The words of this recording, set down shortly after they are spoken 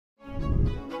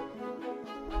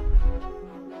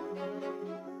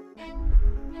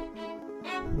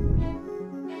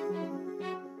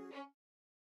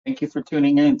Thank you for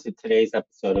tuning in to today's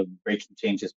episode of Breaking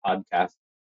Changes podcast.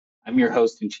 I'm your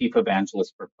host and chief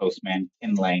evangelist for Postman,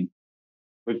 Ken Lane.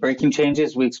 With Breaking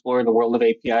Changes, we explore the world of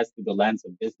APIs through the lens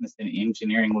of business and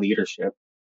engineering leadership.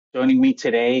 Joining me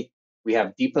today, we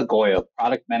have Deepa Goyal,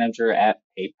 product manager at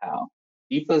PayPal.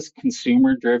 Deepa's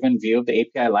consumer-driven view of the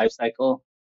API lifecycle,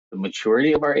 the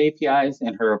maturity of our APIs,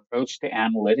 and her approach to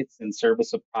analytics in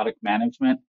service of product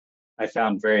management, I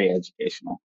found very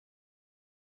educational.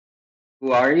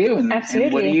 Who are you and what do you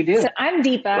Absolutely. do? So I'm Go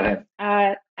Deepa,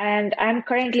 ahead. and I'm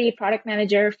currently product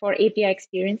manager for API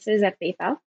experiences at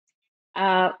PayPal.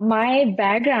 My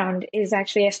background is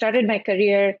actually I started my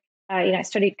career, I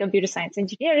studied computer science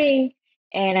engineering,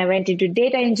 and I went into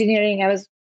data engineering.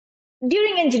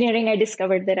 During engineering, I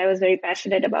discovered that I was very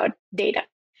passionate about data.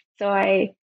 So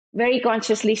I very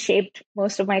consciously shaped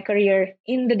most of my career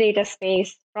in the data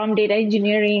space, from data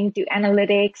engineering to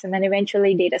analytics, and then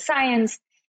eventually data science.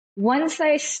 Once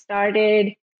I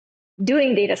started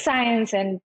doing data science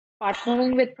and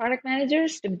partnering with product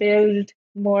managers to build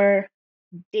more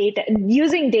data,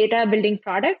 using data, building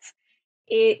products,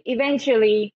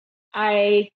 eventually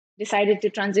I decided to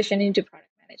transition into product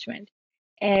management.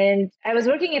 And I was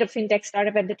working at a fintech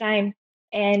startup at the time,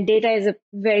 and data is a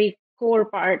very core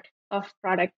part of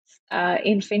products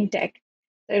in fintech.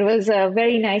 So it was a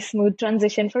very nice, smooth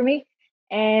transition for me.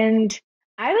 And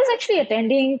I was actually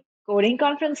attending coding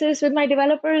conferences with my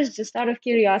developers just out of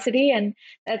curiosity. And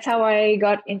that's how I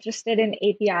got interested in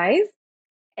APIs.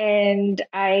 And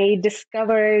I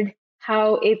discovered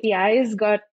how APIs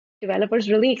got developers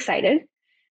really excited.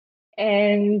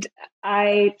 And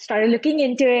I started looking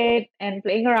into it and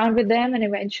playing around with them. And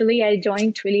eventually I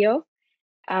joined Twilio,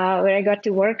 where I got to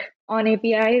work on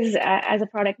APIs as a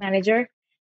product manager.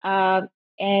 Uh,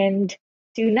 and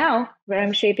to now, where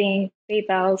I'm shaping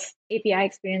PayPal's API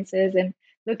experiences and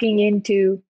looking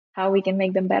into how we can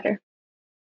make them better.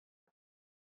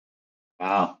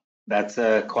 Wow, that's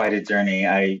quite a journey.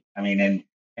 I mean,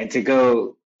 and to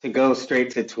go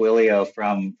straight to Twilio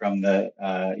from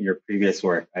the your previous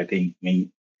work, I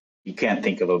mean, you can't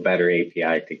think of a better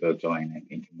API to go join, I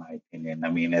think, in my opinion.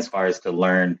 I mean, as far as to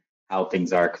learn how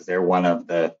things are, because they're one of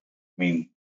the, I mean,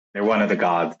 they're one of the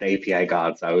gods, the API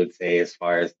gods, I would say, as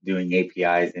far as doing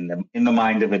APIs in the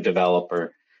mind of a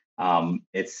developer.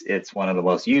 It's one of the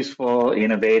most useful,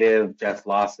 innovative. Jeff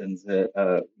Lawson's, as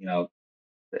a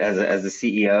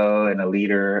CEO and a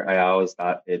leader, I always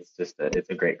thought it's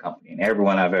a great company, and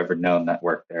everyone I've ever known that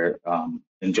worked there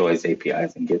enjoys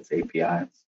APIs and gets APIs.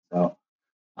 So,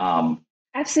 um,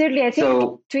 Absolutely. I think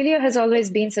so Twilio has always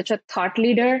been such a thought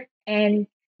leader, and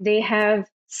they have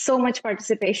so much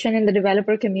participation in the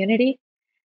developer community.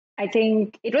 I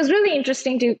think it was really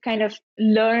interesting to kind of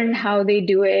learn how they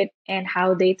do it and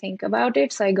how they think about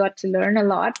it. So I got to learn a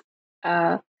lot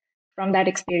uh, from that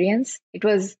experience.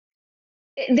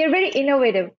 They're very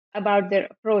innovative about their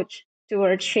approach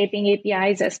towards shaping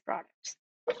APIs as products.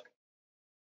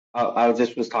 I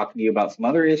just was talking to you about some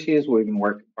other issues. We've been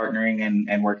partnering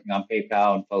and working on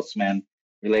PayPal and Postman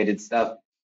related stuff,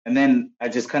 and then I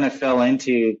just kind of fell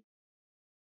into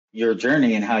your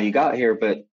journey and how you got here,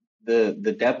 but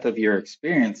the depth of your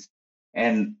experience,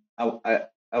 and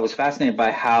I was fascinated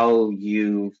by how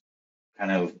you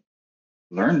kind of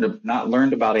not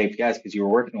learned about APIs because you were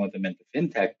working with them into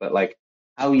fintech, but like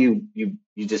how you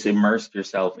just immersed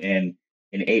yourself in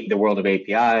the world of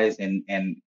APIs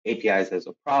and APIs as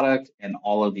a product and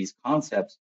all of these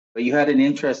concepts. But you had an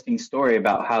interesting story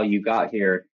about how you got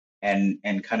here and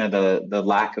kind of the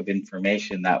lack of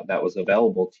information that was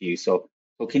available to you. So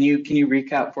can you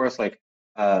recap for us like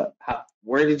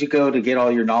where did you go to get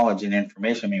all your knowledge and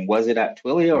information? I mean, was it at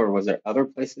Twilio or was there other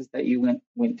places that you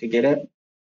went to get it?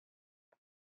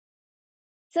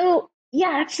 So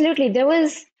yeah, absolutely.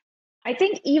 I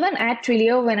think even at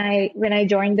Twilio when I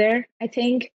joined there, I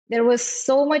think there was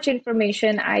so much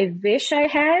information I wish I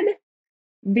had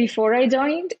before I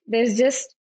joined.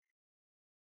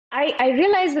 I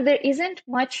realized that there isn't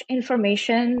much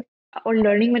information or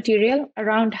learning material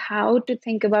around how to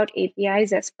think about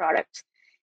APIs as products.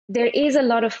 There is a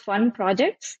lot of fun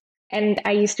projects, and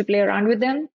I used to play around with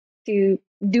them to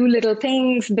do little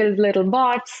things, build little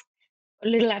bots,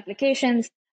 little applications.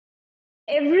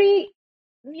 Every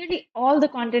Nearly all the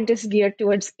content is geared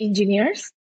towards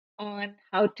engineers on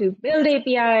how to build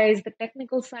APIs, the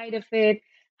technical side of it,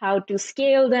 how to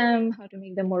scale them, how to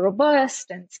make them more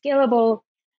robust and scalable.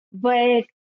 But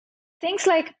things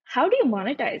like how do you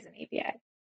monetize an API?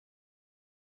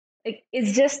 Like,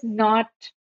 it's just not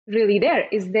really there.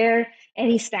 Is there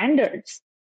any standards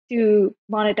to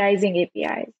monetizing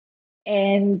APIs?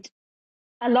 And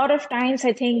a lot of times,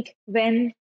 I think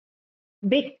when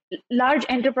big, large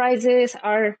enterprises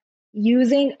are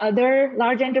using other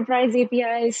large enterprise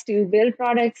APIs to build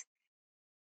products.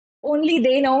 Only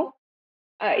they know,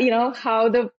 how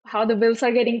the bills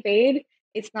are getting paid.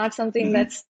 It's not something Hmm.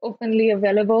 that's openly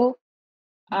available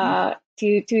Hmm.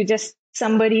 to just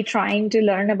somebody trying to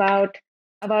learn about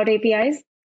APIs.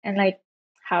 And like,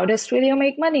 how does Twilio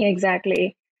make money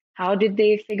exactly? How did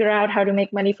they figure out how to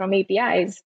make money from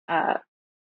APIs?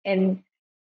 And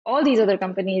all these other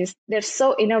companies, they're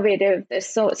so innovative. There's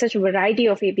such a variety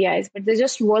of APIs, but there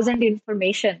just wasn't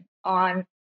information on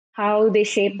how they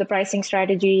shape the pricing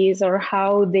strategies, or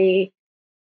how do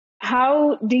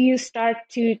you start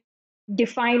to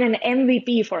define an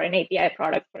MVP for an API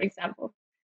product, for example.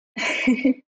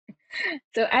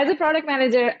 So as a product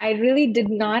manager, I really did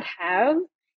not have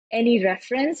any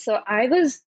reference. So I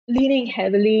was leaning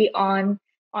heavily on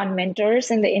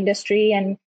mentors in the industry,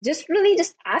 and just really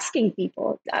just asking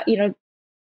people,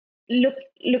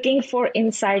 looking for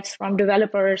insights from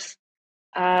developers,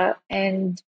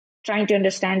 and trying to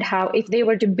understand how, if they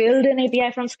were to build an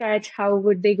API from scratch, how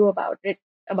would they go about it,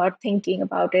 about thinking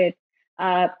about it.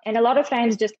 And a lot of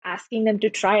times just asking them to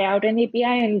try out an API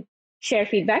and share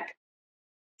feedback.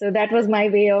 So that was my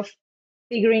way of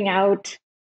figuring out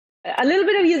a little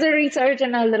bit of user research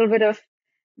and a little bit of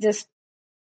just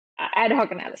ad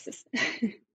hoc analysis.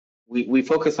 We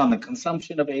focus on the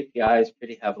consumption of APIs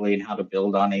pretty heavily and how to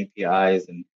build on APIs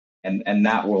and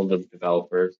that world of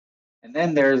developers. And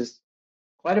then there's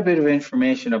quite a bit of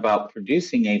information about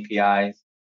producing APIs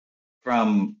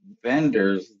from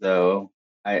vendors, though,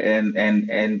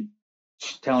 and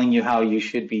telling you how you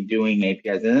should be doing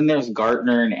APIs. And then there's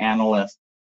Gartner and analysts.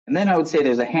 And then I would say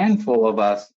there's a handful of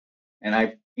us, and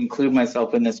I include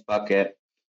myself in this bucket,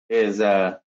 is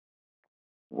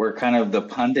we're kind of the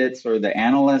pundits or the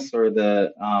analysts or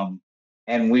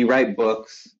and we write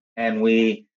books and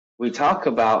we talk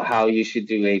about how you should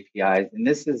do APIs. And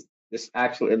this is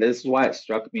why it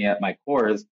struck me at my core,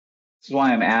 is this is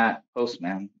why I'm at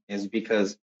Postman, is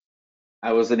because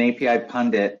I was an API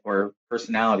pundit or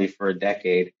personality for a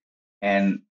decade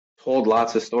and told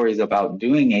lots of stories about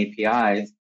doing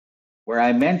APIs where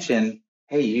I mentioned,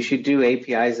 hey, you should do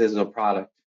APIs as a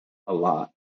product a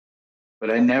lot.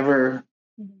 But I never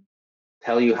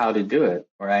tell you how to do it,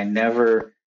 or I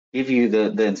never give you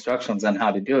the instructions on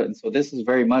how to do it. And so this is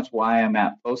very much why I'm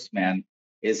at Postman,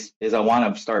 is I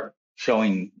want to start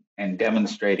showing and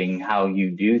demonstrating how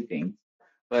you do things.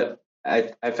 But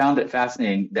I found it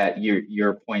fascinating that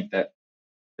your point that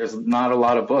there's not a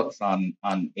lot of books on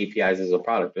APIs as a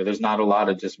product, or there's not a lot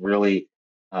of just really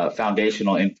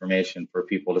foundational information for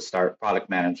people to start, product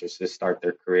managers to start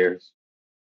their careers.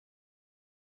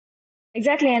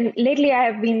 Exactly. And lately, I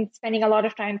have been spending a lot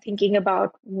of time thinking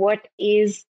about what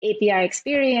is API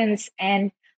experience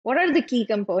and what are the key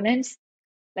components.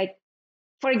 Like,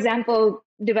 for example,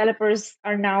 developers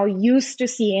are now used to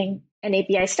seeing an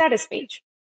API status page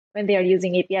when they are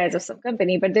using APIs of some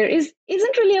company, but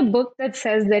isn't really a book that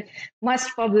says that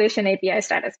must publish an API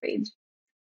status page.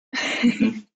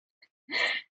 Hmm.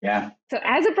 Yeah, So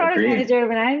as a product agreed. manager,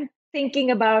 when I'm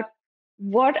thinking about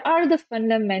what are the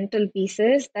fundamental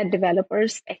pieces that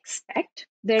developers expect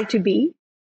there to be,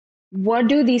 what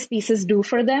do these pieces do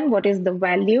for them? What is the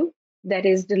value that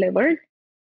is delivered?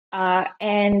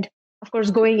 And of course,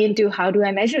 going into how do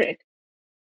I measure it?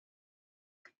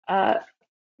 Uh,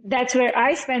 that's where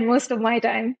I spend most of my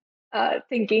time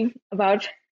thinking about.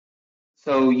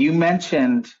 So you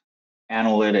mentioned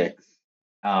analytics,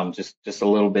 just a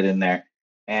little bit in there,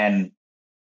 and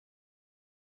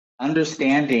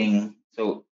understanding.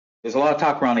 So there's a lot of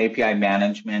talk around API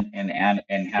management and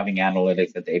having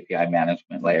analytics at the API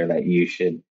management layer, that you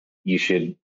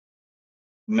should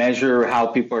measure how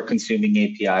people are consuming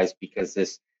APIs, because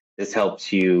this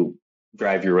helps you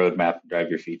drive your roadmap, drive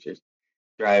your features,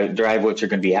 drive what you're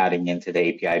going to be adding into the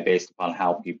API based upon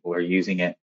how people are using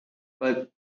it. But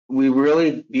we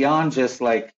really, beyond just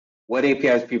like what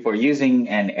APIs people are using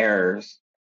and errors,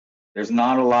 there's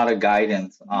not a lot of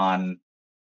guidance on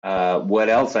what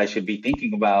else I should be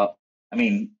thinking about. I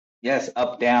mean, yes,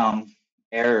 up, down,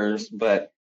 errors,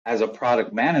 but as a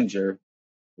product manager,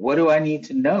 what do I need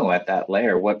to know at that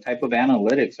layer? What type of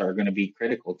analytics are going to be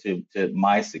critical to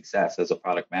my success as a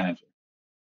product manager?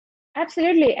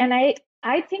 Absolutely. And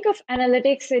I think of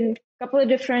analytics in a couple of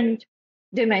different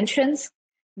dimensions,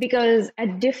 because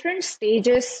at different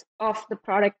stages of the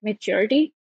product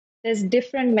maturity, there's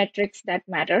different metrics that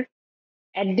matter.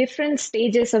 At different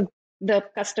stages of the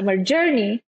customer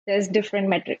journey, there's different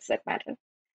metrics that matter.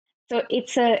 So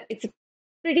it's a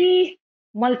pretty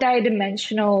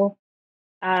multidimensional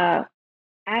uh,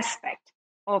 aspect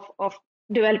of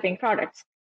developing products.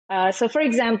 So for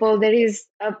example, there is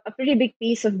a pretty big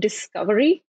piece of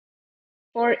discovery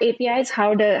for APIs.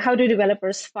 How do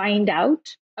developers find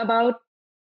out about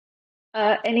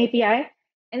an API?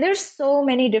 And there's so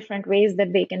many different ways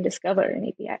that they can discover an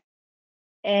API.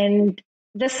 And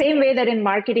the same way that in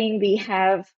marketing we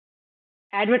have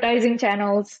advertising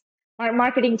channels,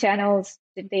 marketing channels,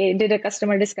 did a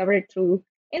customer discover it through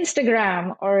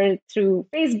Instagram or through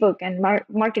Facebook, and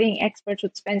marketing experts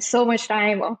would spend so much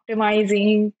time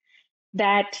optimizing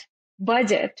that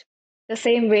budget. The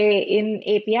same way in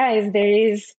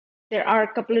APIs, there are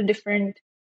a couple of different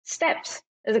steps.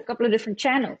 There's a couple of different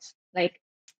channels. Like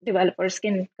developers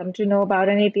can come to know about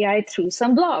an API through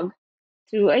some blog,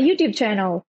 through a YouTube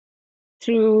channel,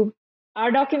 through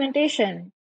our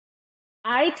documentation.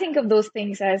 I think of those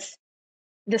things as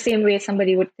the same way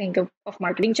somebody would think of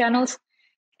marketing channels.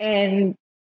 And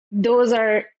those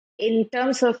are, in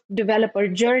terms of developer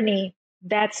journey,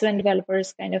 that's when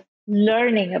developers kind of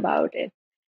learning about it,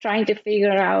 trying to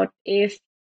figure out if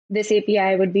this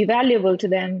API would be valuable to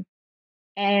them.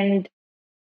 And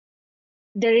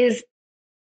there is,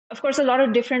 of course, a lot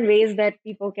of different ways that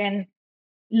people can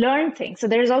learn things. So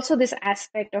there's also this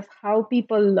aspect of how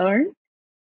people learn,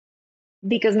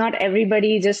 because not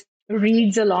everybody just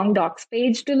reads a long docs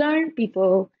page to learn.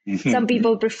 Some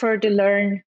people prefer to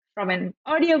learn from an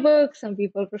audiobook, some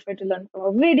people prefer to learn from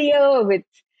a video, with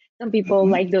some people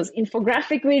like those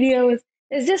infographic videos.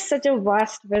 There's just such a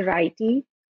vast variety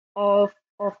of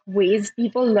ways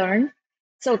people learn.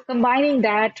 So combining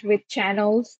that with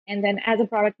channels, and then as a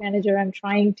product manager, I'm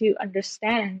trying to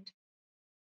understand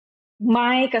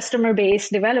my customer base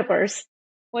developers.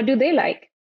 What do they like?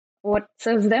 What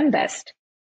serves them best?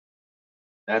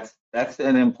 That's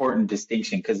an important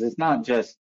distinction because it's not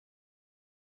just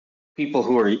people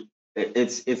who are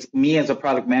it's me as a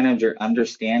product manager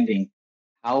understanding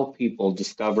how people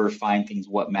discover, find things,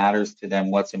 what matters to them,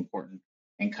 what's important,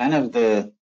 and kind of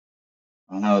the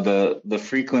I don't know the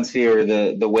frequency or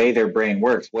the way their brain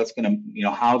works, what's gonna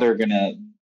how they're gonna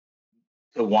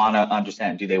to want to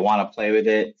understand. Do they want to play with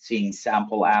it? Seeing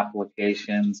sample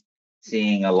applications,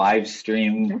 seeing a live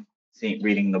stream,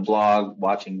 reading the blog,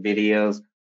 watching videos.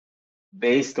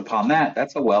 Based upon that,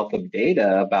 that's a wealth of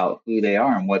data about who they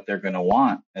are and what they're going to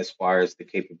want as far as the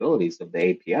capabilities of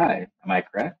the API. Am I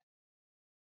correct?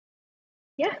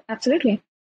 Yeah, absolutely.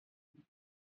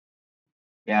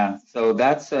 Yeah. So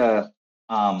that's so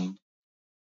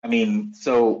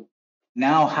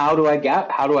now how do I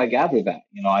gather that?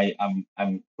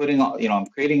 I'm putting I'm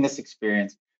creating this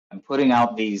experience. I'm putting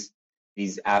out these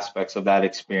aspects of that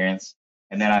experience,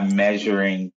 and then I'm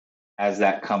measuring as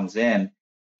that comes in.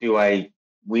 Do I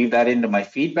weave that into my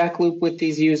feedback loop with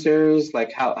these users?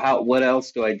 Like how what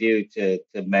else do I do to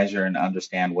measure and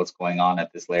understand what's going on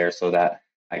at this layer so that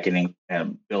I can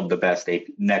build the best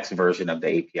next version of the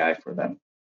API for them?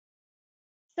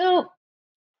 So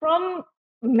from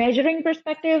measuring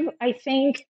perspective, I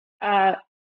think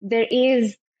there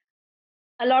is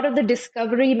a lot of the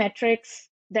discovery metrics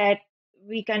that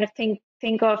we kind of think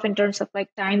of in terms of like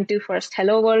time to first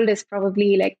hello world is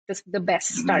probably like the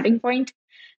best Mm-hmm. starting point.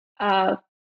 Uh,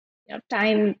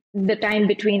 the time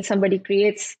between somebody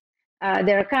creates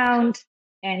their account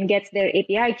and gets their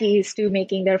API keys to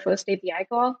making their first API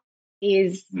call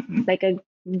is Mm-hmm. like a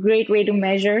great way to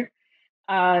measure.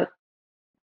 Uh,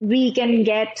 we can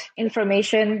get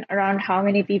information around how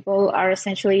many people are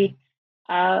essentially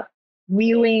uh,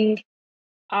 viewing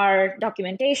our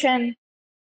documentation.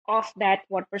 Of that,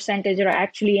 what percentage are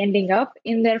actually ending up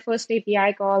in their first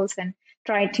API calls, and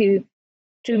try to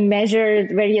measure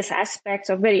various aspects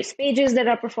of various pages that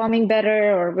are performing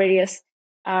better, or various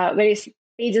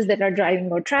pages that are driving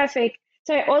more traffic.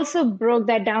 So I also broke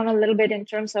that down a little bit in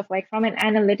terms of like from an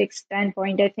analytics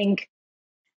standpoint. I think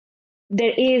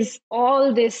there is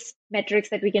all this metrics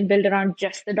that we can build around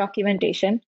just the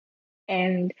documentation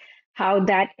and how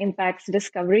that impacts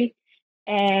discovery,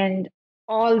 and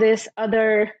all this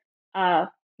other uh,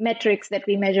 metrics that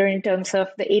we measure in terms of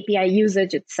the API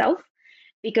usage itself.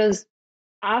 Because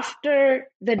after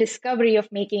the discovery,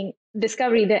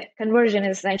 the conversion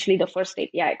is essentially the first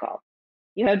API call.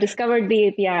 You have discovered the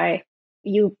API.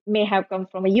 You may have come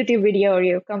from a YouTube video, or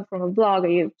you've come from a blog, or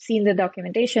you've seen the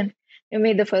documentation. You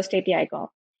made the first API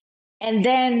call. And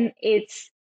then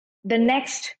it's the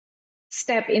next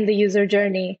step in the user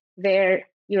journey where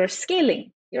you're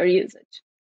scaling your usage.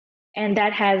 And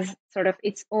that has sort of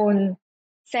its own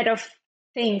set of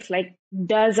things, like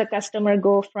does a customer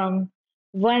go from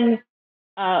one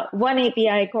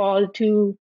API call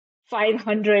to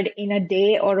 500 in a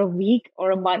day or a week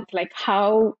or a month? Like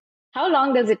how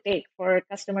long does it take for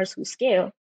customers who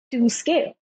scale to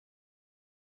scale?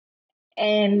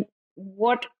 and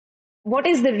what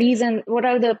is the reason, what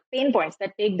are the pain points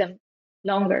that take them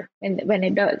longer when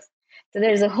it does. So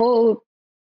there's a whole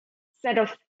set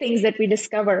of things that we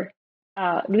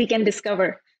can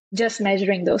discover just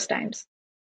measuring those times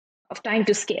of time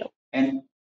to scale. And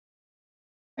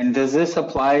does this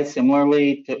apply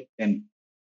similarly to, and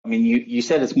I mean, you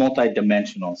said it's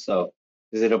multidimensional, so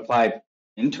does it apply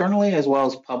internally as well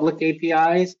as public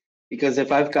APIs? Because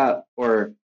if I've got,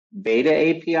 or beta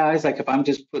APIs, like if I'm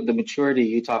just put the maturity,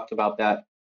 you talked about that.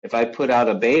 If I put out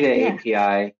a beta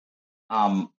API,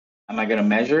 am I going to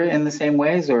measure it in the same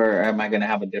ways, or am I going to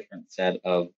have a different set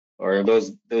of, or are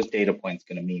those data points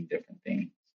going to mean different things?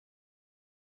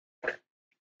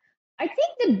 I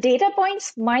think the data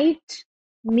points might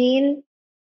mean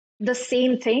the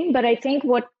same thing, but I think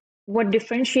what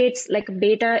differentiates like a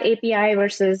beta API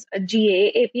versus a GA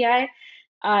API,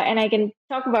 and I can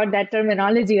talk about that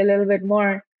terminology a little bit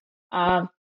more, I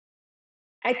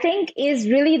think is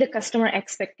really the customer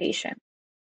expectation.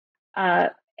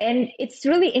 And it's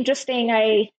really interesting.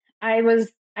 I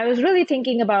was really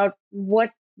thinking about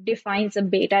what defines a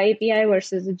beta API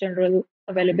versus a general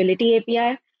availability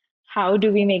API. How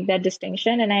do we make that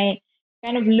distinction? And I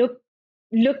kind of looked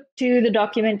to the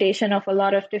documentation of a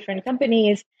lot of different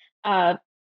companies. Of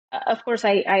course,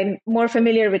 I'm more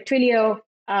familiar with Twilio,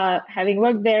 having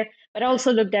worked there, but I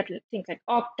also looked at things like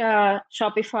Okta,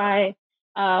 Shopify,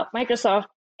 Microsoft,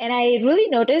 and I really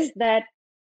noticed that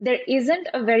there isn't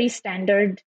a very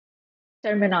standard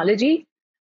terminology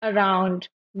around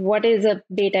what is a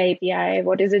beta API,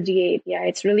 what is a GA API.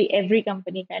 It's really every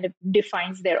company kind of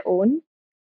defines their own,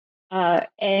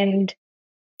 and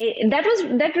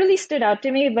that really stood out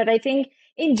to me. But I think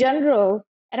in general,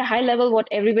 at a high level, what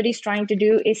everybody's trying to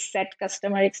do is set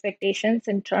customer expectations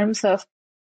in terms of,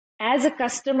 as a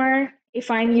customer,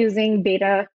 if I'm using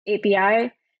beta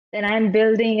API, then I'm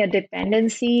building a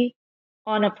dependency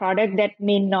on a product that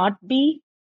may not be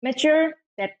mature,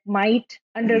 that might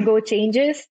undergo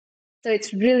changes. So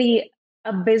it's really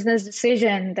a business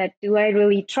decision that, do I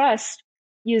really trust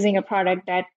using a product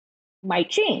that might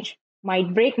change,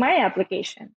 might break my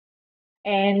application?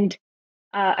 And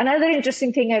another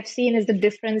interesting thing I've seen is the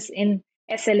difference in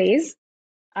SLAs.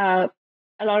 A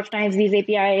lot of times these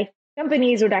API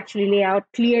companies would actually lay out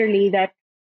clearly that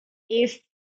if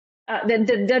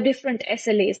the different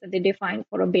SLAs that they define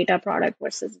for a beta product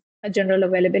versus a general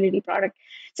availability product.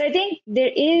 So I think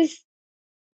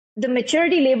the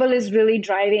maturity label is really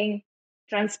driving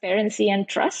transparency and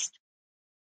trust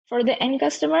for the end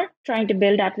customer trying to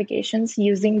build applications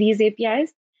using these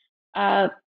APIs.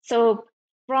 So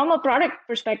from a product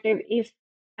perspective, if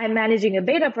I'm managing a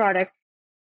beta product,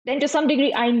 then to some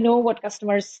degree, I know what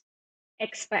customers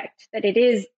expect, that it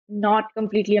is not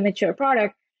completely a mature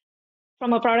product.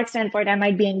 From a product standpoint, I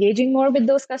might be engaging more with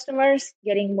those customers,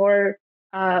 getting more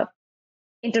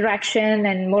interaction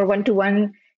and more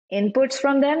one-to-one inputs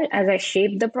from them as I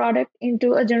shape the product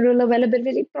into a general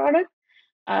availability product.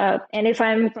 And if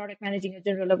I'm product managing a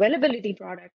general availability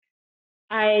product,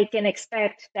 I can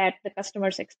expect that the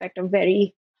customers expect a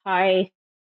very high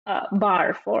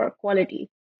bar for quality.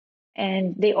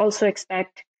 And they also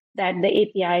expect that the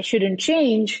API shouldn't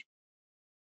change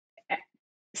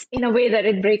in a way that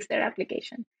it breaks their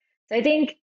application. So I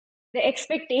think the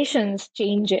expectations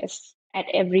changes at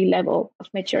every level of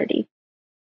maturity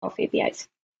of APIs.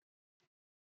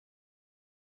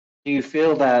 Do you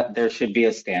feel that there should be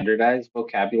a standardized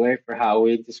vocabulary for how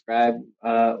we describe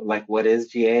like what is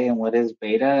GA and what is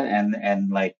beta, and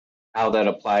like how that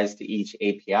applies to each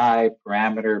API,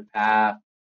 parameter, path,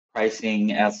 pricing,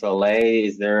 SLA?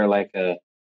 Is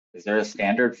there a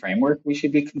standard framework we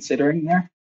should be considering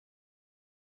there?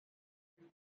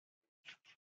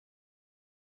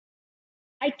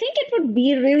 I think it would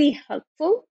be really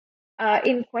helpful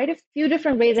in quite a few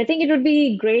different ways. I think it would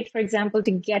be great, for example,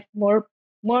 to get more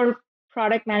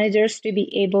product managers to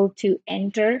be able to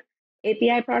enter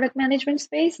API product management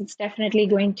space. It's definitely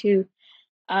going to,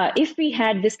 if we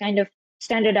had this kind of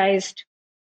standardized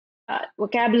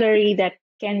vocabulary that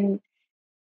can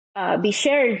be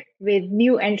shared with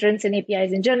new entrants in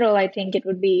APIs in general, I think it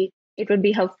would be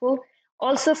helpful.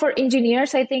 Also for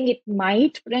engineers, I think it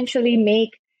might potentially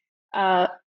make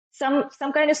some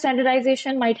kind of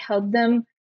standardization might help them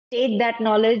take that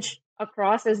knowledge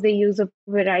across as they use a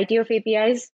variety of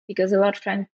APIs, because a lot of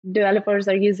times developers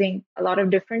are using a lot of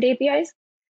different APIs.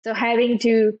 So having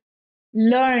to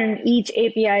learn each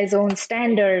API's own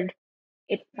standard,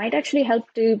 it might actually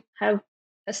help to have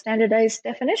a standardized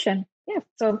definition. Yeah,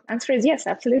 so answer is yes,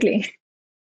 absolutely.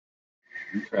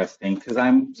 Interesting, because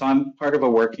I'm part of a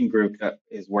working group that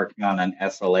is working on an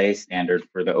SLA standard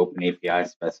for the Open API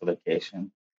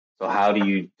specification. So how do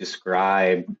you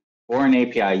describe for an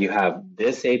API, you have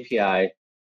this API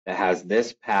that has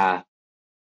this path,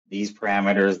 these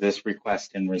parameters, this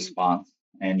request and response,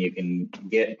 and you can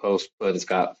get post put. It's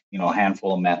got, a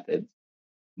handful of methods.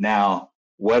 Now,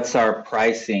 what's our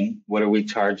pricing? What are we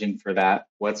charging for that?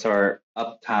 What's our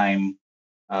uptime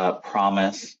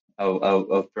promise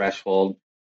of threshold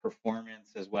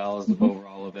performance as well as Mhm.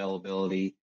 overall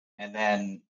availability? And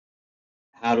then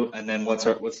what's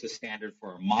the standard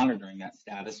for monitoring that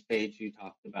status page you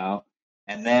talked about?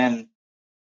 And then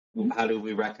Mhm. how do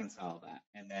we reconcile that?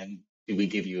 And then do we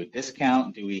give you a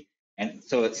discount? And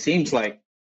so it seems like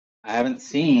I haven't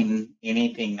seen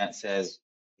anything that says,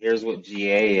 here's what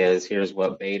GA is, here's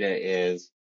what beta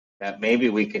is, that maybe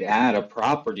we could add a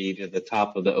property to the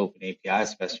top of the Open API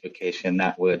specification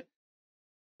that would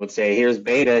say, here's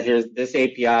beta, here's this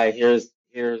API, here's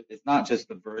it's not just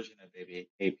the version of the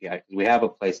API, because we have a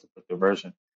place to put the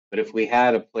version. But if we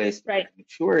had a place to Right. put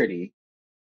maturity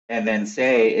and then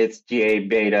say it's GA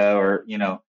beta or,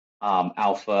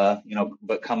 alpha,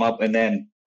 but come up and then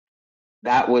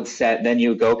that would set, then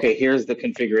you go, okay, here's the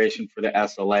configuration for the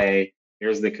SLA,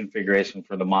 here's the configuration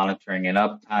for the monitoring and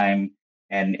uptime,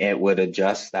 and it would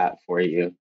adjust that for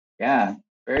you. Yeah,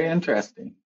 very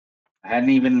interesting. I hadn't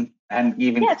even Yeah,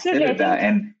 absolutely. considered that.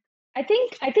 And I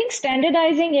think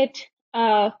standardizing it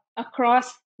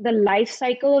across the life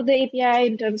cycle of the API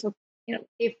in terms of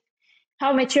if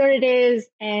how mature it is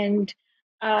and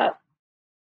uh,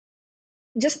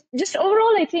 just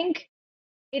overall, I think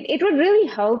it would really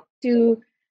help to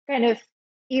kind of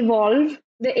evolve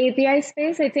the API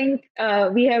space. I think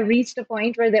we have reached a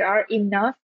point where there are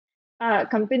enough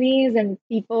companies and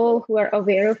people who are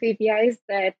aware of APIs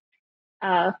that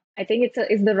I think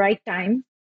it's the right time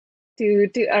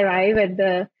to arrive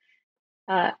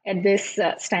at this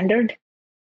standard.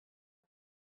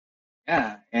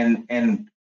 yeah, and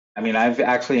I mean, I've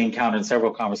actually encountered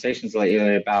several conversations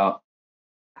lately about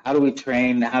how do we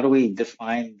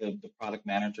define the product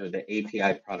manager, the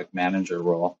API product manager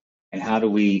role, and how do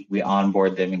we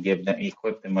onboard them and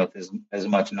equip them with as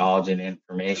much knowledge and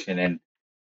information and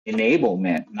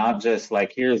enablement, not just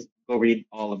like, here's go read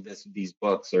all of these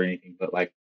books or anything, but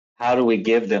like, how do we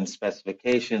give them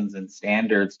specifications and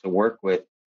standards to work with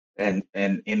and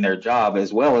in their job,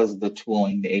 as well as the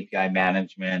tooling, the API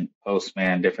management,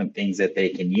 Postman, different things that they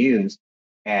can use.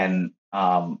 And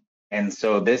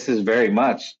so this is very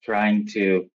much trying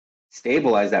to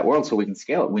stabilize that world so we can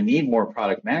scale it. We need more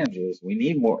product managers. We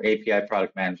need more API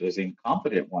product managers and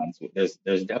competent ones.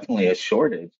 There's definitely a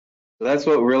shortage. So that's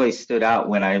what really stood out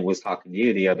when I was talking to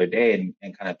you the other day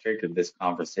and kind of triggered this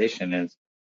conversation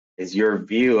is your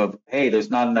view of, hey, there's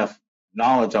not enough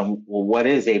knowledge on, well, what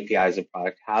is API as a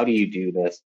product? How do you do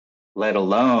this? Let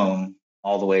alone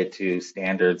all the way to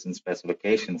standards and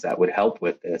specifications that would help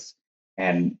with this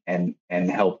and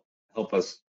help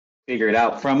us figure it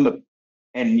out from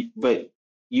but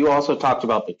you also talked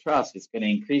about the trust. It's going to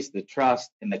increase the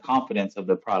trust and the confidence of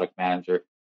the product manager,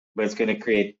 but it's going to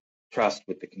create trust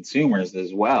with the consumers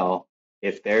as well.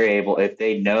 If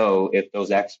they know if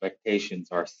those expectations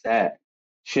are set,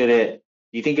 do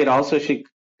you think it also should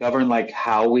govern like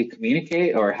how we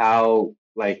communicate or how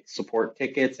like support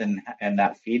tickets and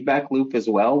that feedback loop as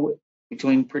well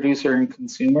between producer and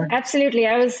consumer? Absolutely.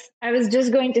 I was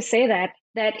just going to say that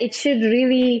it should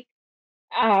really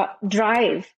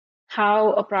drive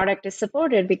how a product is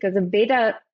supported because a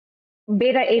beta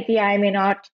API may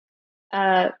not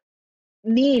uh,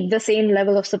 need the same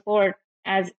level of support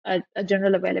as a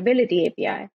general availability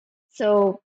API.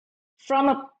 So from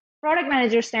a product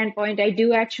manager standpoint, I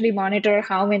do actually monitor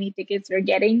how many tickets we're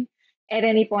getting at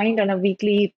any point on a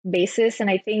weekly basis. And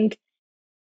I think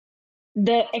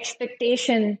the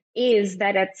expectation is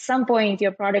that at some point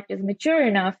your product is mature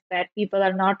enough that people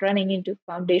are not running into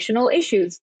foundational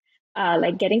issues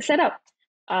like getting set up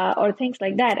or things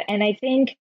like that. And I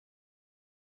think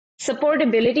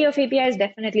supportability of APIs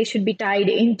definitely should be tied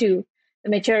into the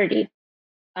maturity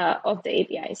of the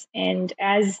APIs. And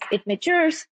as it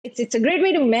matures, it's a great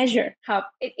way to measure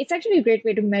it's actually a great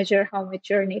way to measure how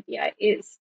mature an API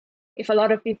is. If a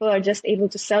lot of people are just able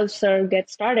to self-serve, get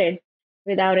started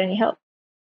without any help.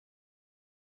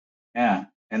 Yeah,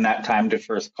 and that time to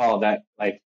first call, that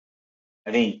like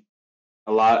I think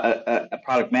a lot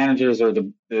product managers or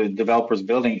the developers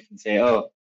building it can say, oh,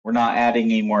 we're not adding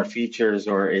any more features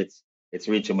or it's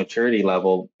reached a maturity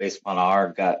level based upon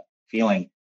our gut feeling.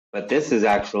 But this is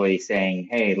actually saying,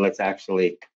 hey, let's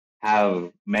actually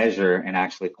have measure and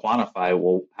actually quantify,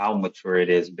 well, how mature it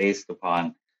is based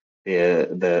upon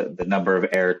the number of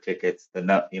error tickets,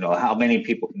 how many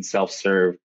people can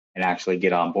self-serve, and actually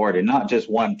get on board, and not just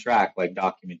one track like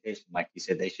documentation. Like you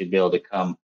said, they should be able to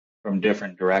come from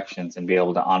different directions and be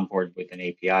able to onboard with an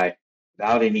API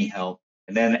without any help,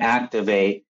 and then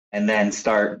activate and then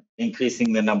start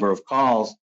increasing the number of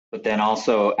calls, but then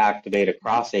also activate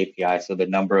across API. So the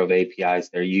number of APIs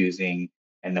they're using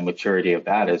and the maturity of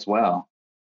that as well.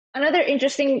 Another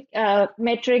interesting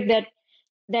metric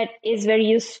that is very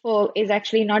useful is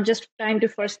actually not just time to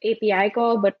first API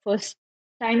call, but first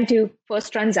time to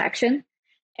first transaction.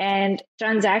 And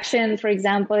transaction, for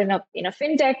example, in a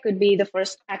fintech could be the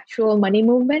first actual money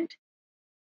movement.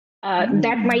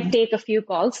 That might take a few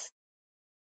calls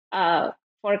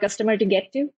for a customer to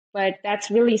get to, but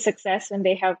that's really success when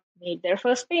they have made their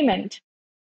first payment.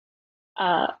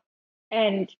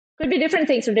 And could be different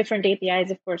things for different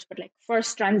APIs, of course, but like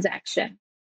first transaction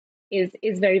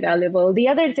is very valuable. The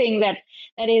other thing that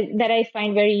I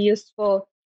find very useful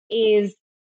is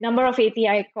number of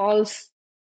API calls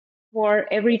for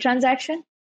every transaction.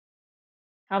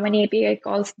 How many API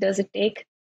calls does it take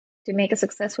to make a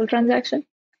successful transaction?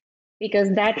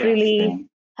 Because that really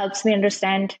helps me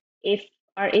understand if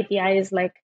our API is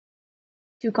like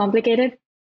too complicated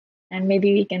and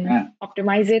maybe we can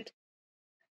optimize it.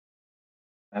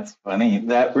 That's funny.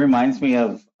 That reminds me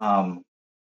of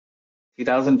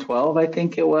 2012, I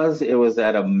think it was. It was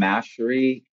at a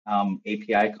Mashery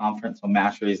API conference. So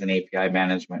Mashery is an API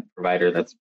management provider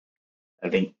that's, I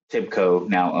think Tibco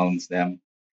now owns them.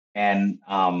 And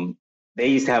they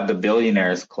used to have the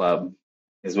Billionaires Club,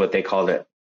 is what they called it.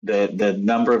 The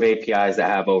number of APIs that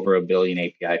have over 1 billion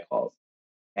API calls.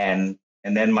 And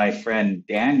then my friend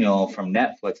Daniel from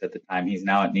Netflix at the time, he's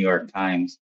now at New York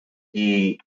Times,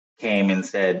 he came and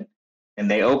said, and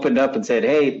they opened up and said,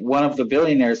 hey, one of the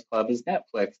Billionaires Club is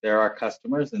Netflix. They're our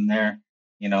customers and they're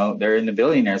in the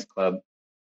Billionaires Club.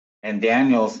 And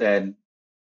Daniel said,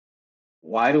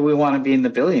 why do we want to be in the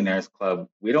Billionaires Club?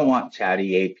 We don't want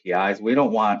chatty APIs. We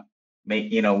don't want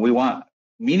we want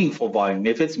meaningful volume.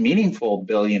 If it's meaningful,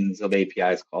 billions of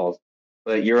APIs calls,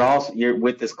 but you're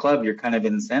with this club, you're kind of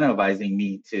incentivizing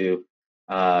me to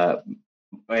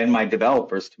and my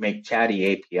developers to make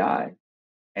chatty API.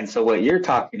 And so what you're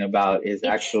talking about is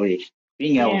actually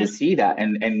being able to see that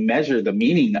and measure the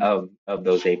meaning of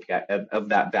those API, of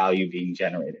that value being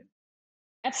generated.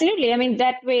 Absolutely. I mean,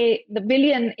 that way, the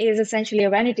billion is essentially a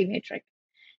vanity metric.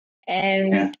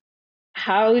 And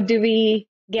how do we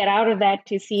get out of that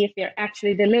to see if we're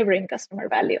actually delivering customer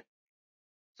value?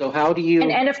 So how do you...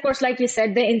 And of course, like you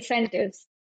said, the incentives.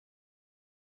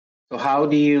 So how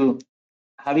do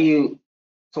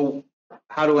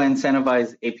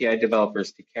incentivize API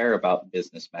developers to care about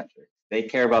business metrics? They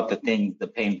care about the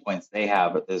pain points they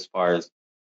have as far as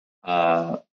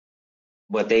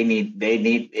what they need.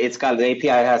 The API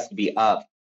has to be up.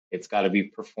 It's got to be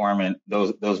performant.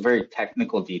 Those very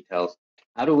technical details.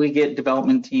 How do we get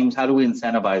development teams? How do we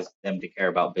incentivize them to care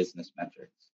about business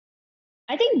metrics?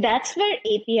 I think that's where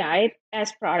API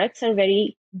as products are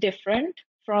very different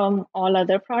from all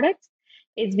other products.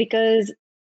 It's because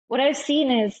what I've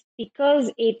seen is because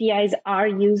APIs are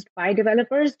used by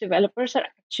developers are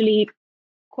actually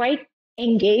quite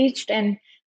engaged and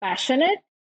passionate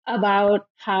about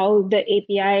how the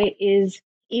API is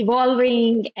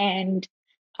evolving and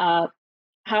how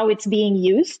it's being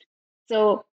used.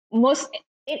 So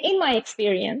in my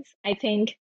experience, I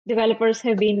think developers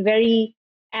have been very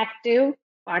active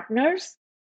partners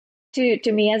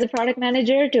to me as a product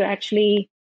manager to actually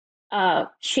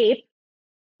shape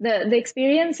the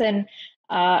experience. And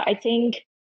I think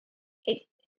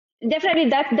definitely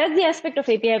that's the aspect of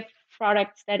API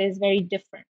products that is very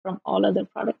different from all other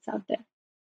products out there.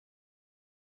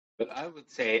 But I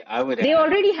would they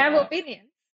already have opinions.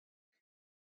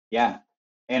 Yeah.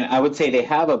 And I would say they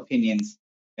have opinions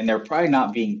and they're probably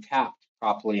not being tapped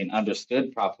properly and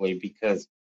understood properly, because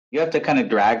you have to kind of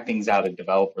drag things out of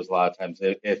developers a lot of times.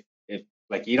 If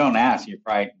like you don't ask, they're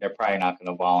probably not going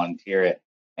to volunteer it.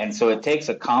 And so it takes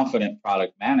a confident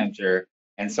product manager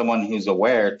and someone who's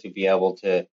aware to be able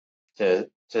to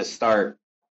start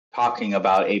talking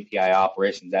about API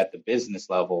operations at the business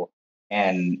level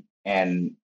and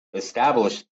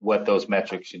establish what those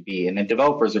metrics should be. And then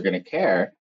developers are going to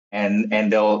care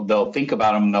and they'll think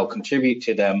about them and they'll contribute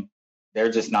to them.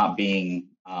 They're just not being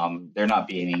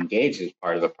engaged as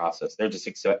part of the process. They're just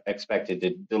expected to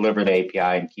deliver the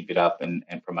API and keep it up and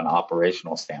from an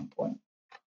operational standpoint.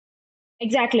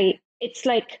 Exactly. It's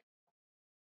like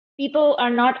people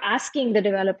are not asking the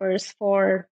developers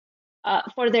for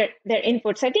their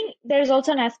inputs. I think there's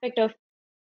also an aspect of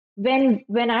when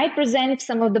I present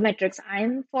some of the metrics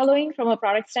I'm following from a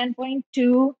product standpoint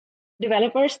to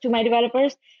my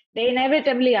developers, they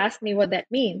inevitably ask me what that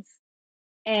means.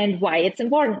 and why it's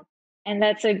important. And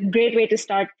that's a great way to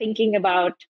start thinking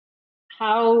about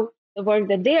how the work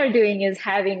that they are doing is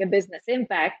having a business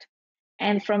impact.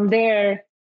 And from there,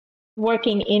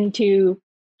 working into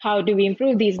how do we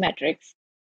improve these metrics,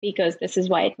 because this is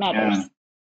why it Yeah. matters.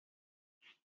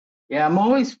 Yeah, I'm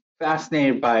always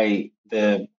fascinated by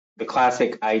the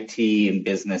classic IT and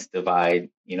business divide,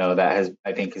 that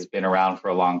I think has been around for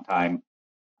a long time.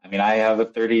 I mean, I have a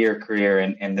 30-year career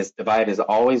and this divide has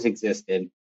always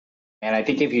existed. And I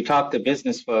think if you talk to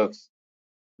business folks,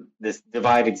 this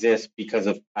divide exists because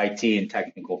of IT and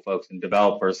technical folks and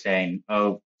developers saying,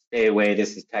 "Oh, stay away.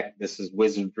 This is tech. This is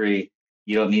wizardry.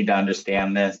 You don't need to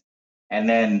understand this." And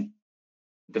then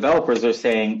developers are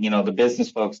saying, the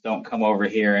business folks don't come over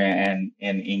here and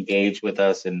engage with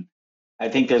us. And I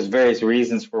think there's various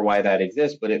reasons for why that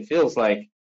exists, but it feels like,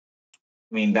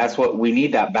 I mean, that's what we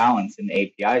need, that balance in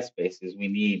the API spaces. We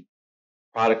need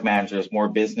product managers, more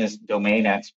business domain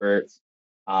experts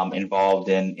involved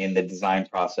in the design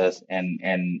process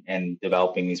and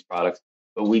developing these products.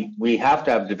 But we have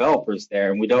to have developers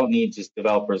there, and we don't need just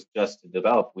developers just to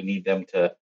develop. We need them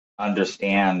to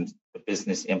understand the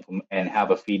business implement and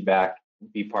have a feedback,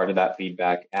 be part of that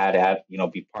feedback,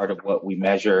 be part of what we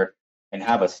measure and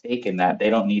have a stake in that. They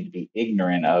don't need to be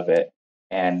ignorant of it.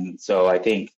 And so I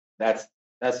think that's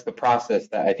the process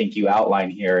that I think you outline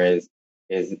here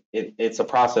it's a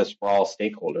process for all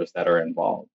stakeholders that are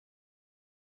involved.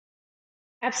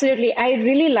 Absolutely. I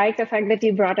really like the fact that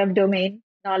you brought up domain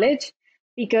knowledge,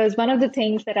 because one of the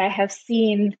things that I have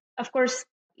seen, of course,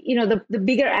 the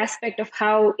bigger aspect of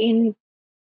how in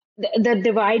the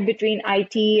divide between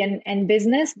IT and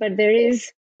business, but there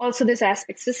is also this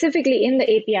aspect specifically in the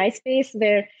API space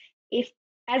where if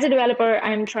as a developer,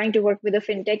 I'm trying to work with a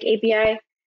fintech API,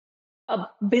 a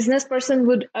business person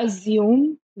would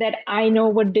assume that I know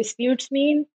what disputes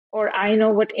mean or I know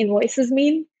what invoices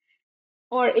mean.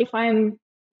 Or if I'm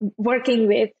working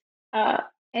with uh,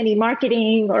 any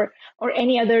marketing or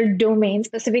any other domain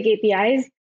specific APIs,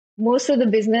 most of the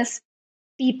business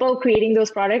people creating those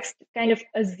products kind of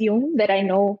assume that I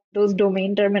know those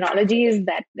domain terminologies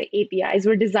that the APIs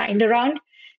were designed around.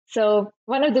 So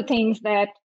one of the things that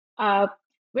uh,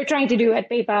 we're trying to do at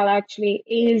PayPal actually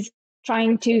is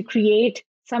trying to create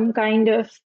some kind of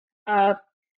uh,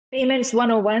 payments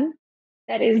 101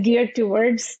 that is geared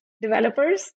towards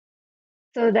developers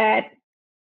so that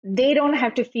they don't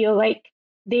have to feel like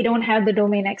they don't have the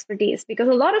domain expertise, because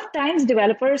a lot of times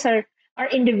developers are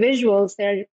individuals.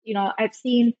 They're, I've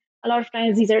seen a lot of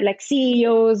times these are like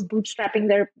CEOs bootstrapping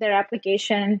their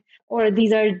application, or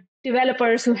these are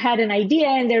developers who had an idea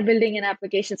and they're building an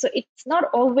application. So it's not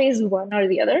always one or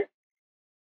the other.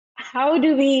 How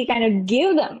do we kind of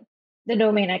give them the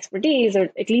domain expertise, or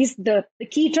at least the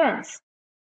key terms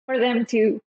for them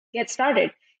to get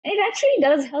started? And it actually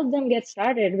does help them get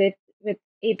started with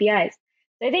APIs.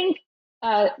 So I think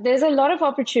there's a lot of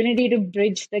opportunity to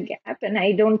bridge the gap, and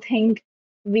I don't think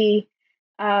we,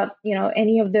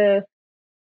 any of the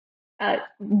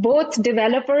both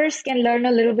developers can learn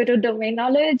a little bit of domain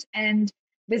knowledge, and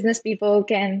business people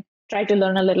can try to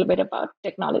learn a little bit about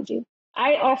technology.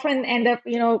 I often end up,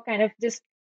 kind of just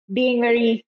being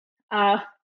very uh,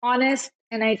 honest,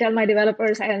 and I tell my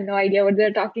developers I have no idea what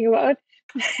they're talking about.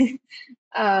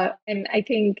 And I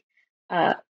think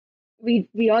uh,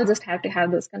 we all just have to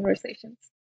have those conversations.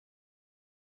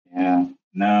 Yeah,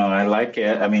 no, I like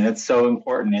it. I mean, it's so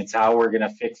important. It's how we're going to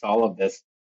fix all of this.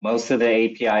 Most of the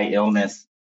API illness,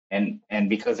 and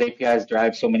because APIs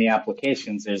drive so many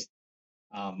applications, there's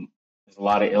a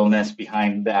lot of illness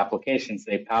behind the applications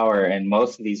they power, and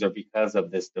most of these are because of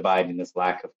this divide and this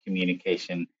lack of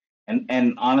communication,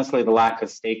 and honestly, the lack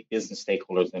of business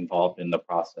stakeholders involved in the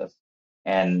process.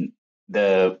 And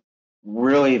the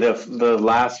really the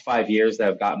last 5 years that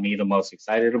have gotten me the most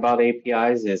excited about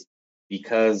APIs is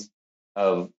because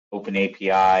of Open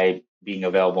API being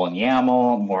available in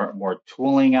YAML, more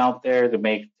tooling out there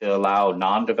to allow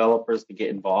non-developers to get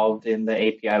involved in the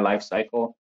API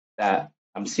lifecycle. That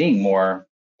I'm seeing more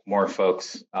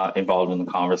folks involved in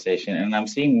the conversation, and I'm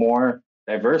seeing more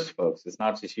diverse folks. It's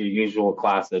not just your usual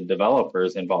class of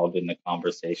developers involved in the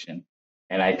conversation.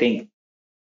 And I think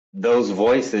those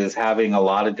voices, having a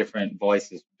lot of different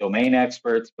voices, domain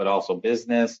experts, but also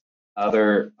business,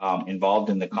 other involved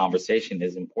in the conversation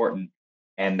is important.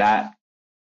 And that,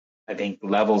 I think,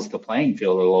 levels the playing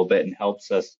field a little bit and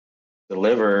helps us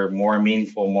deliver more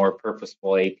meaningful, more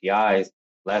purposeful APIs,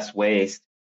 less waste,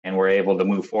 and we're able to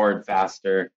move forward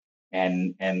faster.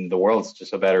 And the world's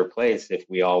just a better place if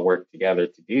we all work together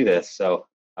to do this. So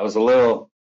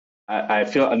I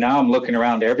feel now I'm looking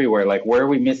around everywhere, like where are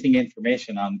we missing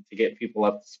information on to get people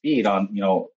up to speed on,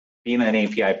 being an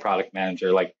API product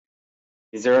manager, like,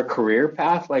 is there a career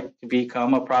path like to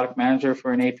become a product manager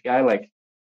for an API? Like,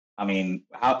 I mean,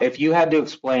 how if you had to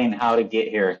explain how to get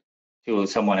here to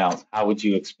someone else, how would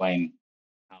you explain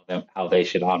how they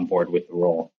should onboard with the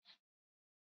role?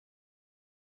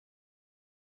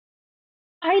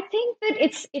 I think that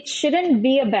it shouldn't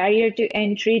be a barrier to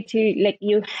entry to like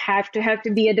you have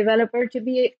to be a developer to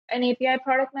be an API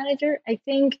product manager. I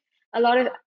think a lot of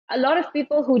a lot of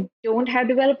people who don't have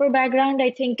developer background,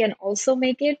 I think, can also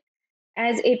make it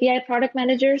as API product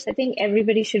managers. I think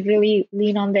everybody should really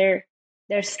lean on their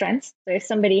strengths. So if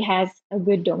somebody has a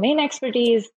good domain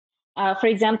expertise, for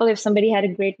example, if somebody had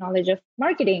a great knowledge of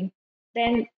marketing,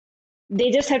 then they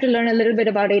just have to learn a little bit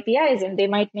about APIs and they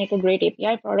might make a great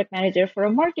API product manager for a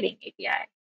marketing API.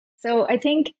 So I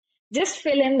think just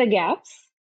fill in the gaps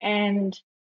and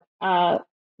uh,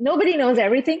 nobody knows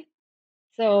everything.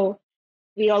 So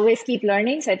we always keep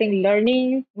learning. So I think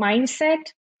learning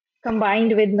mindset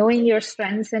combined with knowing your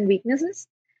strengths and weaknesses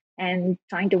and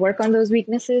trying to work on those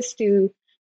weaknesses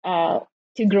uh,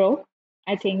 to grow.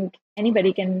 I think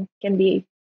anybody can be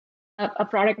a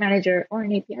product manager or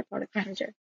an API product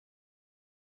manager.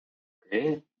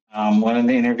 Great. One of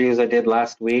the interviews I did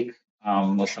last week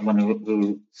was someone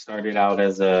who started out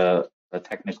as a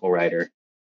technical writer,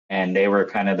 and they were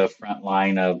kind of the front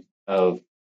line of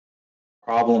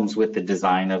problems with the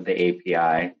design of the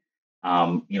API,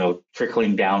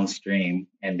 trickling downstream,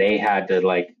 and they had to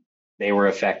like they were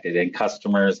affected, and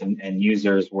customers and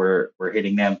users were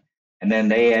hitting them, and then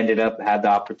they ended up had the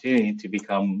opportunity to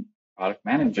become product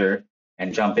manager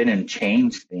and jump in and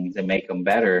change things and make them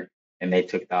better, and they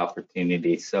took the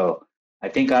opportunity. So I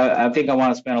think I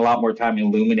want to spend a lot more time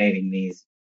illuminating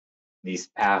these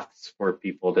paths for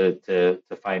people to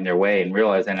find their way and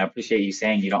realize. And I appreciate you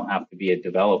saying you don't have to be a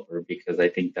developer, because I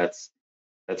think that's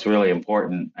really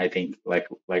important. I think like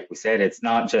we said, it's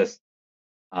not just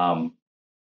um,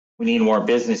 we need more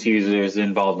business users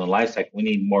involved in the lifecycle. We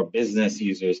need more business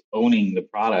users owning the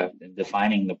product and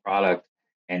defining the product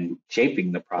and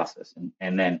shaping the process,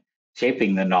 and then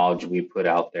shaping the knowledge we put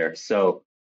out there. So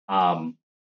um,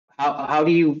 how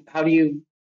do you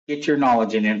get your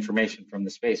knowledge and information from the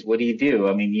space? What do you do?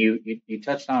 I mean, you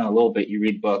touched on it a little bit. You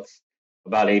read books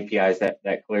about APIs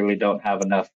that clearly don't have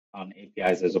enough on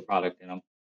APIs as a product in them.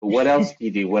 But what else do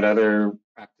you do? What other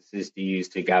practices do you use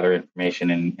to gather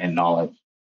information and knowledge?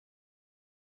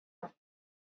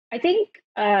 I think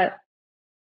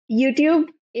YouTube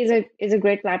is a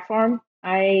great platform.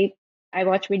 I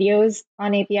watch videos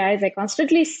on APIs. I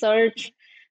constantly search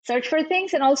for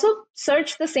things and also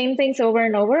search the same things over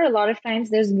and over. A lot of times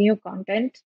there's new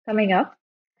content coming up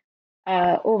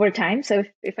over time. So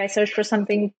if I search for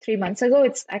something 3 months ago,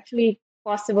 it's actually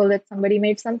possible that somebody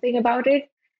made something about it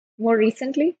more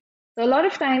recently. So a lot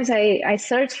of times I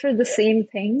search for the same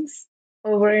things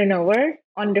over and over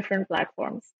on different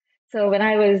platforms. So when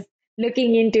I was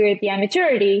looking into API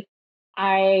maturity,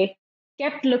 I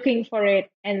kept looking for it.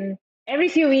 And every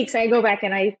few weeks I go back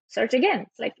and I search again.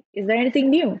 It's like, is there anything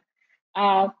new?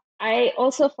 Uh, I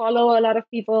also follow a lot of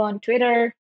people on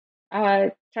Twitter.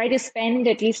 Try to spend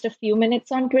at least a few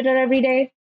minutes on Twitter every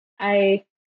day. I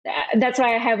that's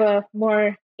why I have a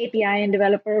more API and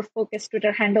developer focused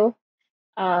Twitter handle.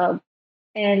 Uh,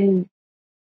 and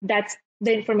that's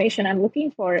the information I'm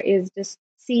looking for, is just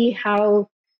see how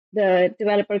the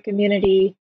developer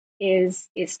community is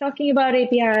talking about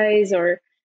APIs or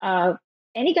uh,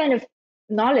 any kind of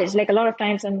knowledge. Like a lot of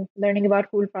times I'm learning about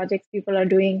cool projects people are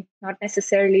doing, not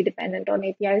necessarily dependent on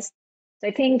APIs. So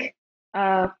I think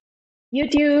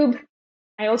YouTube.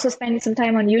 I also spend some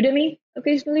time on Udemy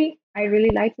occasionally. I really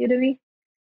like Udemy.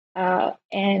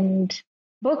 And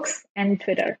books and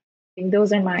Twitter. I think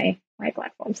those are my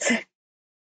platforms.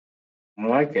 I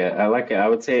like it. I like it. I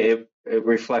would say it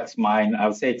reflects mine. I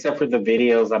would say, except for the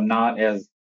videos, I'm not as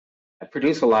I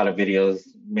produce a lot of videos.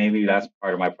 Maybe that's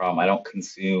part of my problem. I don't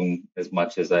consume as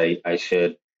much as I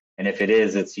should. And if it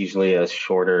is, it's usually a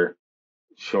shorter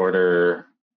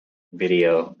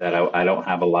video that I don't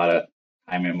have a lot of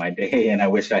time in my day, and I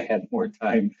wish I had more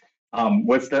time.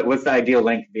 What's the ideal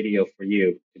length video for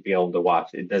you to be able to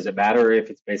watch? Does it matter if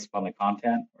it's based upon the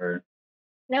content or?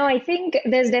 No, I think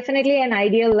there's definitely an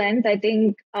ideal length. I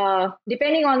think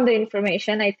depending on the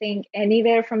information, I think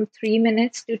anywhere from 3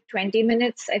 minutes to 20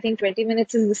 minutes. I think 20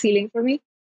 minutes is the ceiling for me,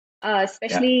 Yeah.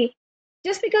 especially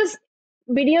just because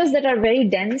videos that are very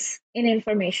dense in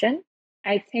information,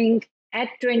 I think at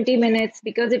 20 minutes,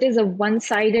 because it is a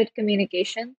one-sided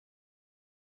communication,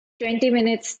 20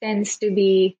 minutes tends to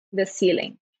be the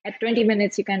ceiling. At 20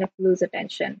 minutes, you kind of lose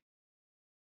attention.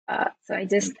 So I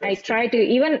Interesting. try to,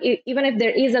 even if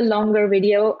there is a longer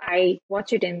video, I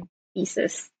watch it in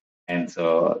pieces. And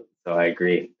so I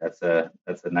agree. That's a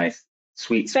nice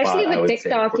sweet Especially spot, I with would say.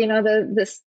 TikTok,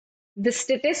 the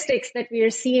statistics that we are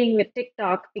seeing with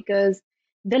TikTok, because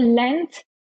the length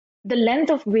the length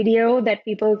of video that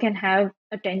people can have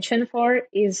attention for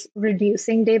is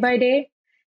reducing day by day.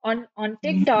 On Mhm.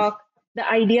 TikTok, the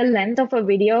ideal length of a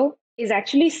video is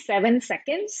actually 7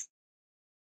 seconds,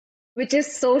 which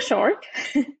is so short.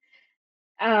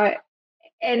 uh,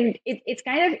 and it's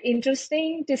kind of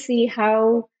interesting to see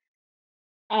how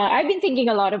I've been thinking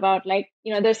a lot about, like,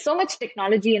 there's so much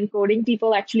technology and coding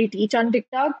people actually teach on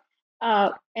TikTok.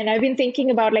 And I've been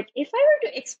thinking about, like, if I were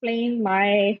to explain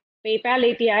my PayPal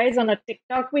APIs on a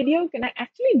TikTok video, can I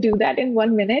actually do that in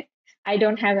 1 minute? I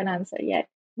don't have an answer yet.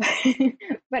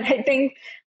 But I think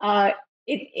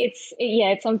it's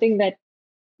something that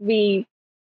we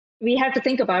we have to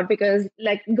think about, because,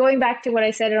 like, going back to what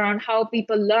I said around how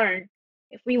people learn,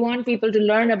 if we want people to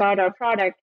learn about our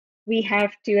product, we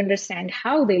have to understand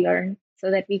how they learn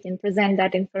so that we can present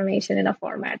that information in a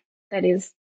format that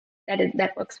is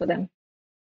that works for them.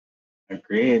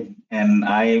 Agreed. And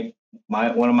my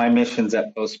one of my missions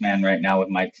at Postman right now with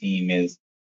my team is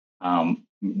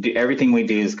everything we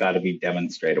do has got to be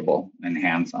demonstratable and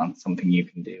hands-on, something you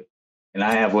can do. And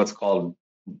I have what's called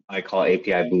I call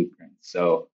API blueprints.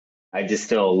 So I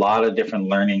distill a lot of different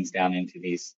learnings down into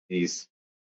these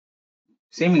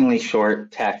seemingly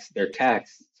short text. They're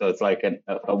text, so it's like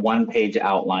a one-page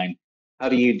outline. How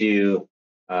do you do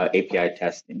API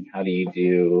testing? How do you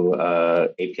do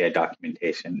API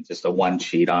documentation? Just a one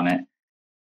sheet on it.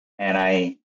 And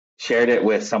I shared it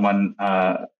with someone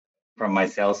from my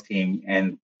sales team,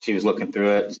 and she was looking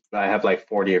through it. I have like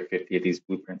 40 or 50 of these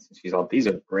blueprints, and she's all, "These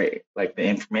are great. Like the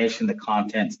information, the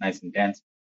content's nice and dense.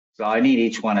 So I need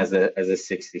each one as a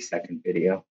 60-second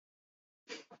video."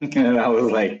 And I was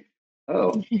like,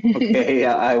 "Oh, okay,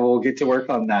 yeah, I will get to work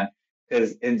on that."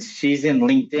 Because and she's in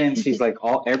LinkedIn. She's like,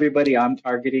 everybody I'm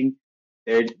targeting,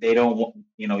 they don't want,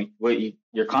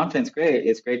 your content's great.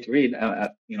 It's great to read.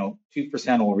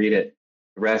 2% will read it.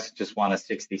 The rest just want a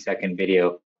 60-second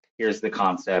video. Here's the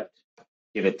concept.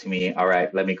 Give it to me. All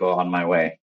right, let me go on my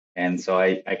way. And so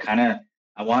I kind of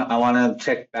I want to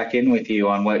check back in with you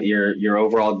on what your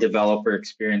overall developer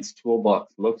experience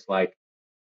toolbox looks like,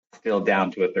 still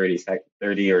down to a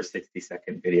 30 or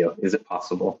 60-second video. Is it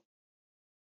possible?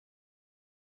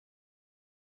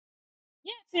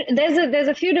 Yeah, so there's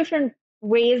a few different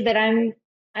ways that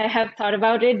I have thought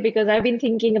about it, because I've been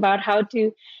thinking about how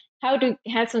to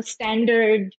have some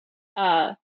standard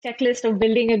uh, checklist of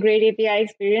building a great API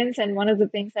experience. And one of the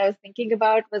things I was thinking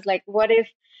about was, like, what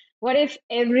if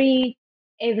every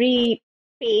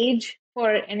page for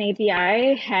an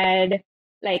API had,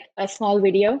 like, a small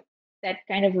video that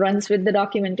kind of runs with the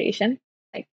documentation,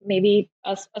 like maybe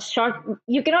a short.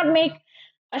 You cannot make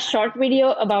a short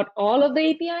video about all of the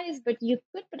APIs, but you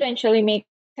could potentially make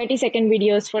 30-second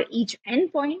videos for each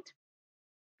endpoint,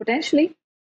 potentially.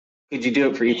 Could you do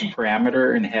it for each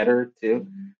parameter and header too,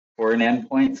 for an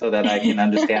endpoint, so that I can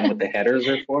understand what the headers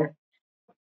are for?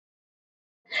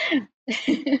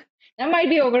 That might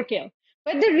be overkill.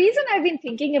 But the reason I've been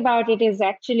thinking about it is,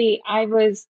 actually, I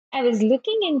was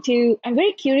looking into, I'm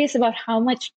very curious about how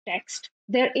much text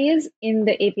there is in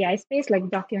the API space. Like,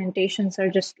 documentations are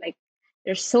just, like,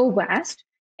 they're so vast.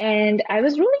 And I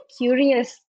was really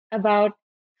curious about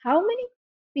how many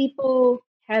people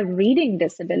have reading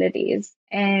disabilities,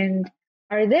 and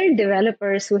are there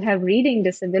developers who have reading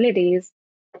disabilities?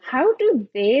 How do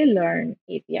they learn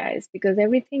APIs? Because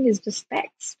everything is just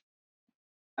text.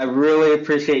 I really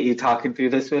appreciate you talking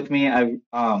through this with me. I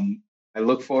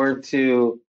look forward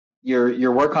to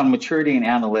your work on maturity and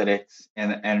analytics,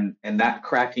 and that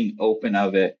cracking open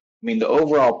of it. I mean, the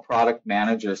overall product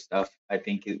manager stuff, I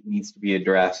think it needs to be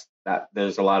addressed. That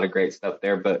there's a lot of great stuff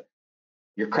there, but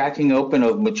you're cracking open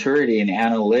of maturity and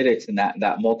analytics, and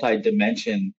that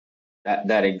multi-dimension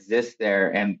that exists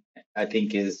there, and I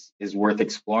think is worth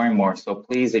exploring more. So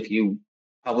please, if you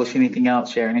publish anything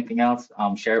else, share anything else,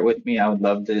 share it with me. I would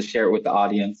love to share it with the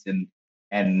audience,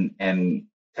 and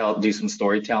do some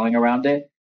storytelling around it.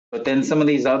 But then some of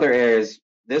these other areas,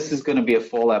 this is going to be a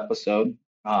full episode.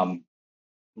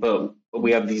 But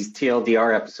we have these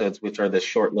TLDR episodes, which are the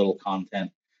short little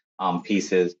content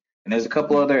pieces. And there's a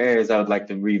couple other areas I would like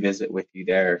to revisit with you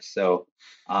there. So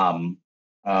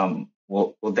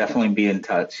we'll definitely be in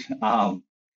touch.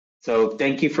 So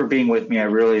thank you for being with me. I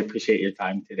really appreciate your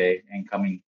time today and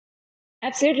coming.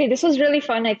 Absolutely. This was really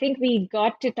fun. I think we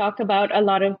got to talk about a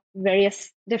lot of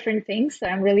various different things. So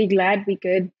I'm really glad we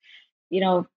could,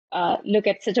 look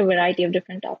at such a variety of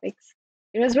different topics.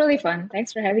 It was really fun.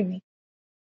 Thanks for having me.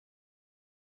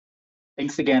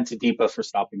 Thanks again to Deepa for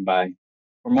stopping by.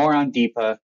 For more on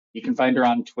Deepa, you can find her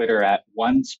on Twitter at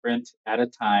one sprint at a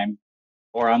time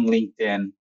or on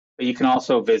LinkedIn, but you can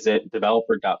also visit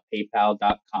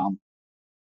developer.paypal.com.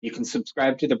 You can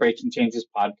subscribe to the Breaking Changes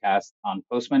podcast on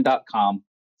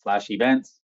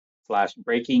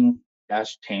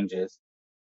postman.com/events/breaking-changes.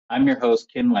 I'm your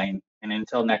host, Kin Lane, and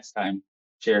until next time,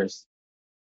 cheers.